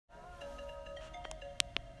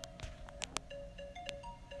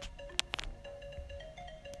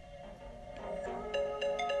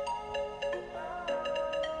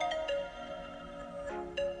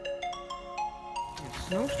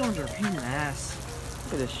snowstorms are a pain in the ass.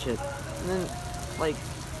 Look at this shit. And then, like,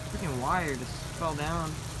 freaking wire just fell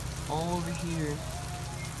down all over here.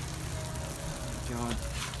 Oh, God.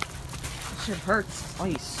 This shit hurts.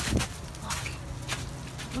 Ice. Fuck.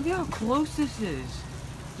 Look at how close this is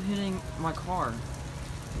to hitting my car.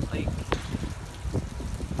 Like,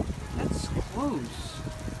 that's close.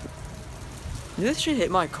 If this shit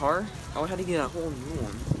hit my car, I would have to get a whole new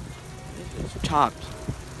one. It's chopped.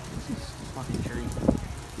 This is a fucking tree.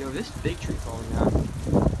 Yo, this big tree falling down.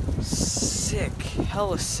 Sick.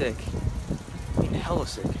 Hella sick. I mean, hella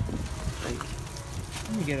sick. Like,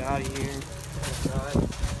 let me get out of here.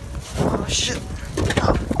 Oh, shit.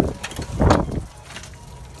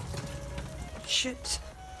 Shit.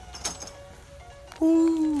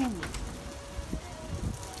 Ooh.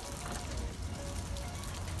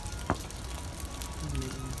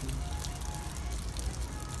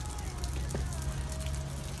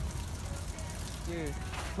 Dude,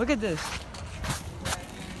 look at this.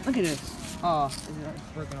 Look at this. Oh, it's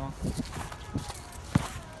broken off.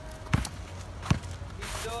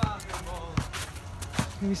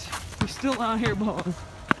 He's still out here balling.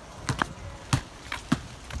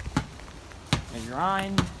 The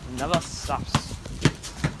grind never stops.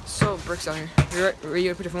 So, bricks out here. Are you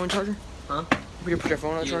gonna put your phone on charger? Huh? You put your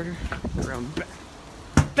phone on charger? Around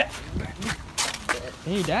back.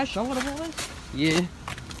 Can you dash shovel all this? Yeah.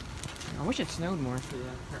 I wish it snowed more.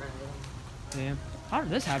 Yeah. How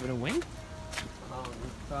did this happen? A wind?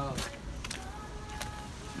 Oh.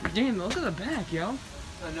 Damn, look at the back, yo.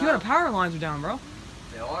 You got the power lines are down, bro.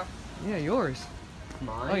 They are? Yeah, yours.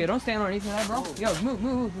 Mine? Oh yeah, don't stand underneath of that, bro. Oh. Yo,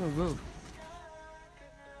 move.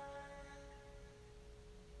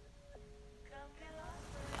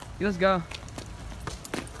 Yeah, let's go.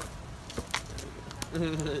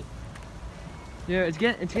 Yeah, it's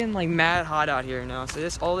getting like mad hot out here now. So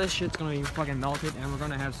all this shit's gonna be fucking melted, and we're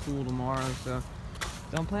gonna have school tomorrow. So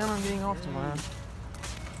don't plan on being off tomorrow.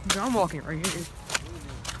 I'm walking right here.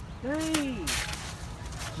 Hey.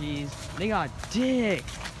 Jeez, they got dick.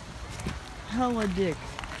 Hella dick.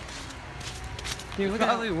 Dude, look it's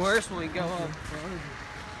probably worse when we go up.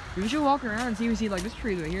 We should walk around and see if we see like this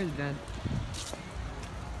tree right here is dead.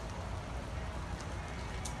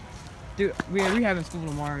 Dude, we having school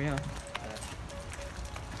tomorrow, yeah.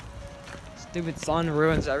 Stupid sun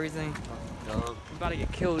ruins everything. I'm about to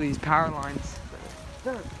get killed with these power lines.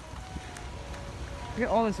 Look at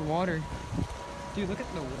all this water. Dude, look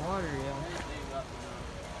at the water, yeah.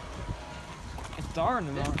 It's dark in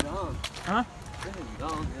the morning. Huh? This is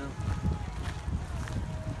dumb, yeah.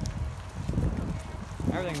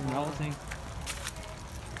 Everything's melting.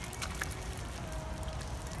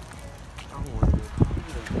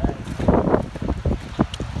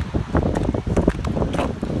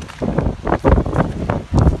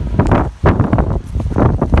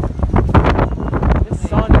 This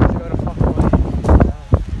sun needs to go to fuck away.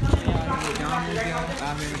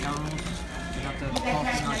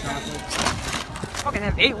 Fucking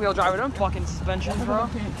have 8-wheel drive with them fucking suspensions, bro.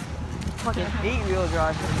 Fucking 8-wheel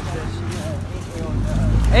drive.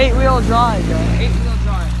 8-wheel drive, yo. 8-wheel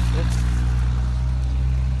drive.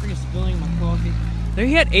 Freaking spilling my coffee. There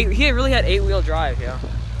he really had 8-wheel drive, yo.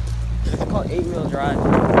 It's called 8-wheel drive. I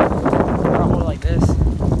don't hold it like this.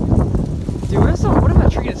 Dude, what if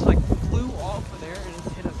that tree just like flew off of there and just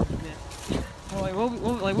hit us in it? Well,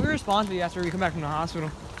 like, what we respond to you after we come back from the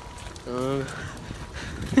hospital? Oh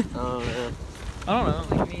man. I don't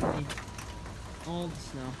know. Like, mainly all the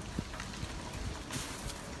snow.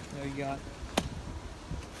 There you got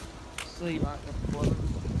sleep.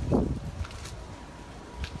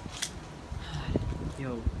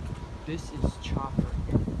 Yo, this is chopper.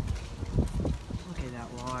 Look at that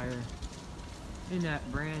wire. In that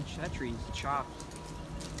branch, that tree's chopped.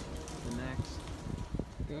 The next.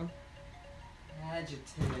 Go.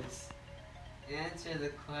 Adjectives. Answer the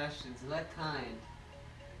questions. What kind?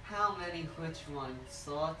 How many? Which one?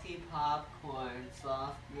 Salty popcorn,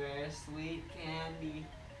 software, sweet candy,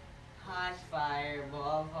 hot fire,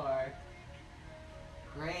 ballpark.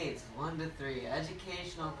 Grades 1 to 3.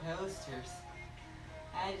 Educational posters.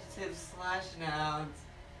 Adjectives / nouns.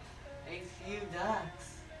 A few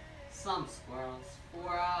ducks. Some squirrels.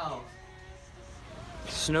 4 owls.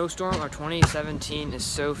 Snowstorm of 2017 is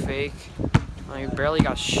so fake. Like, barely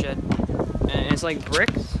got shit. And it's like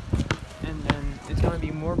bricks. And then it's gonna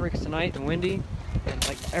be more bricks tonight and windy. And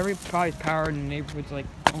like every probably power in the neighborhood's like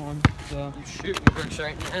on. So I'm shooting bricks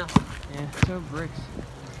right now. yeah, so bricks.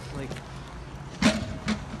 It's like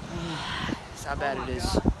it's how bad it is.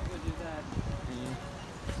 So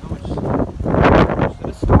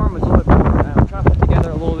this storm was a little bit. I'm trying to put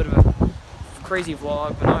together a little bit of a crazy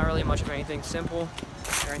vlog, but not really much of anything. Simple.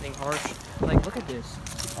 or anything harsh. Like, look at this.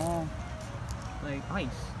 All like ice.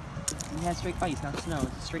 We had straight ice, not snow.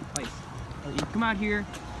 It's straight ice. Like, you come out here,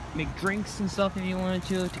 make drinks and stuff if you wanted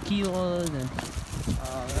to, tequilas and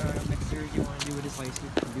whatever mixers you want to do with this ice. You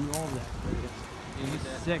can do all of that.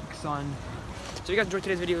 Sick, son. So if you guys enjoyed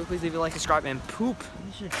today's video, please leave a like, subscribe, and poop.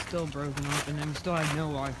 This shit's still broken up, and we still have no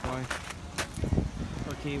Wi-Fi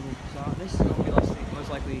or cable. So this is gonna be most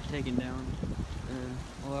likely taken down, and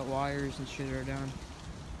all that wires and shit are down.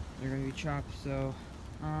 They're gonna be chopped. So,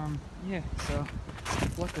 yeah. So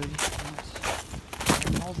luckily,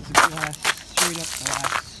 all this is glass, straight up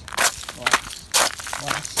glass.